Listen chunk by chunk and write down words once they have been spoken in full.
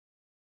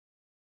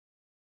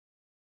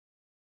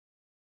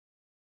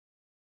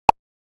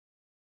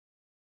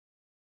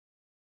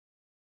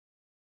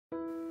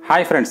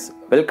Hi friends,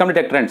 welcome to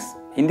Tech Trends.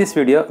 In this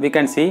video, we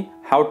can see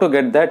how to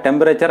get the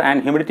temperature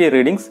and humidity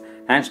readings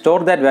and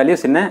store that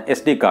values in a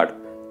SD card.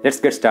 Let's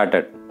get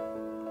started.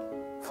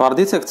 For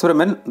this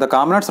experiment, the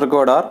components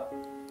required are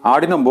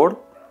Arduino board,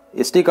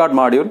 SD card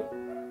module,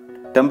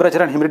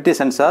 temperature and humidity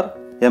sensor,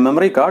 a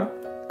memory card,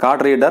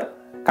 card reader,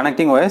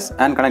 connecting OS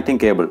and connecting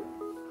cable.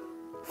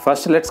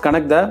 First, let's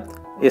connect the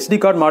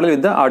SD card module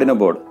with the Arduino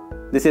board.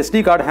 This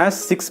SD card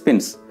has 6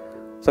 pins.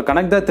 So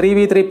connect the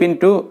 3v3 pin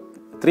to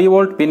 3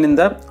 volt pin in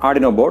the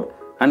Arduino board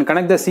and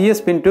connect the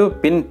CS pin to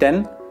pin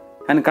 10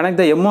 and connect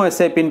the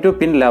MOSI pin to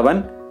pin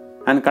 11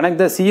 and connect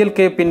the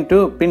CLK pin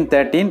to pin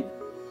 13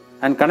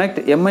 and connect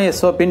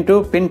MISO pin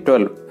to pin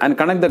 12 and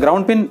connect the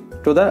ground pin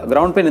to the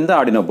ground pin in the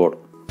Arduino board.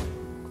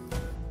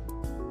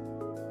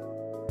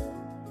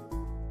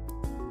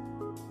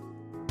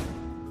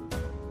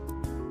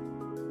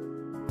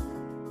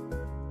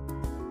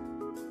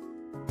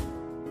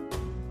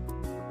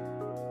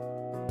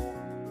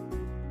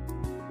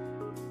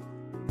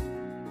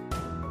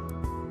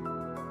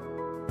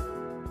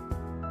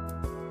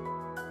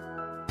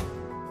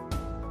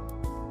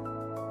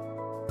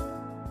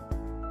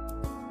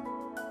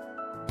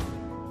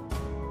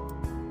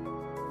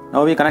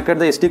 Now we connected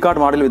the SD card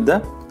module with the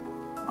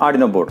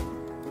Arduino board.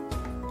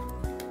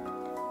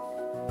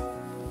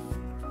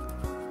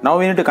 Now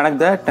we need to connect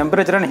the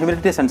temperature and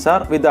humidity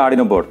sensor with the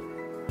Arduino board.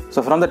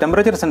 So from the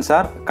temperature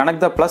sensor, connect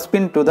the plus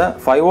pin to the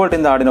 5 volt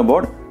in the Arduino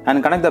board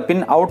and connect the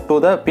pin out to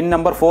the pin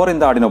number 4 in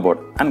the Arduino board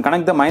and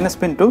connect the minus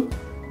pin to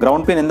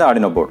ground pin in the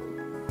Arduino board.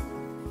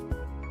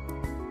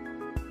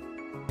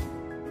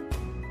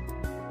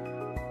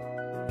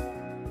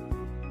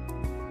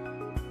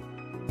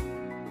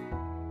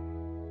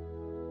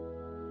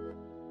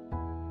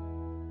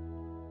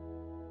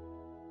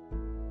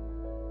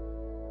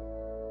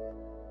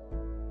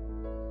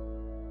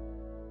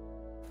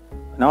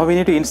 Now we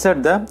need to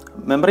insert the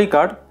memory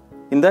card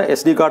in the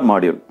SD card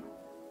module.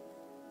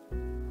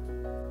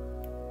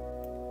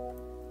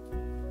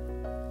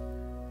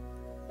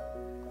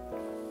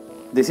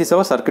 This is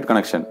our circuit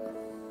connection.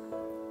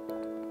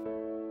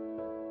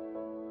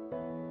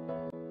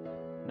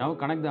 Now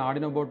connect the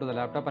Arduino board to the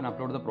laptop and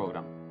upload the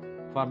program.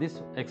 For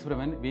this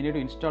experiment, we need to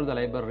install the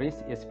libraries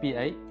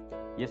SPI,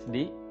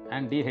 SD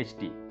and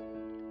DHT.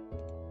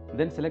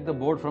 Then select the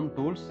board from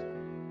Tools,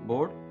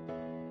 Board,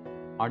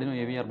 Arduino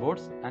AVR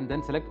boards and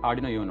then select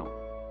Arduino Uno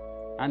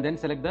and then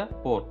select the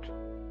port.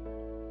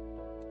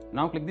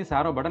 Now click this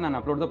arrow button and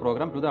upload the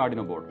program to the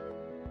Arduino board.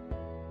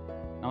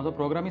 Now the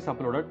program is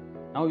uploaded.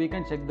 Now we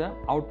can check the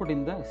output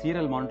in the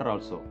serial monitor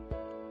also.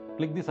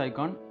 Click this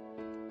icon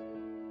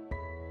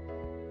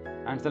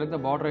and select the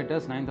baud rate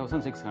as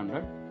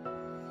 9600.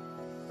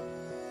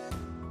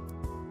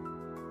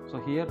 So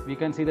here we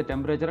can see the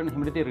temperature and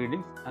humidity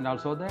readings and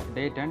also the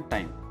date and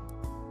time.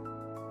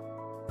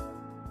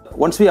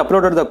 Once we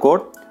uploaded the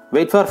code,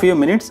 wait for a few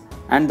minutes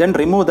and then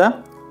remove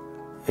the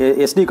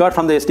SD card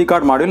from the SD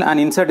card module and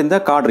insert in the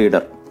card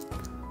reader.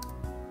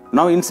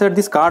 Now insert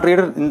this card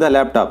reader in the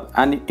laptop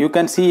and you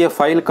can see a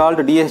file called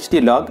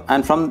DHT log,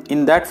 and from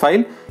in that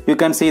file you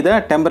can see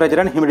the temperature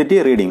and humidity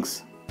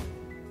readings.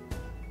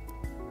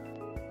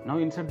 Now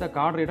insert the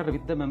card reader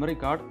with the memory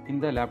card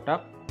in the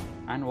laptop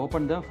and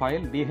open the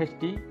file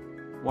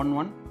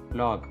DHT11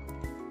 log,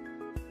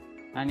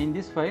 and in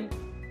this file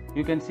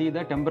you can see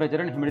the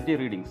temperature and humidity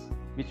readings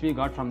which we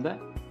got from the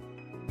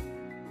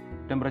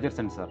temperature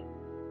sensor.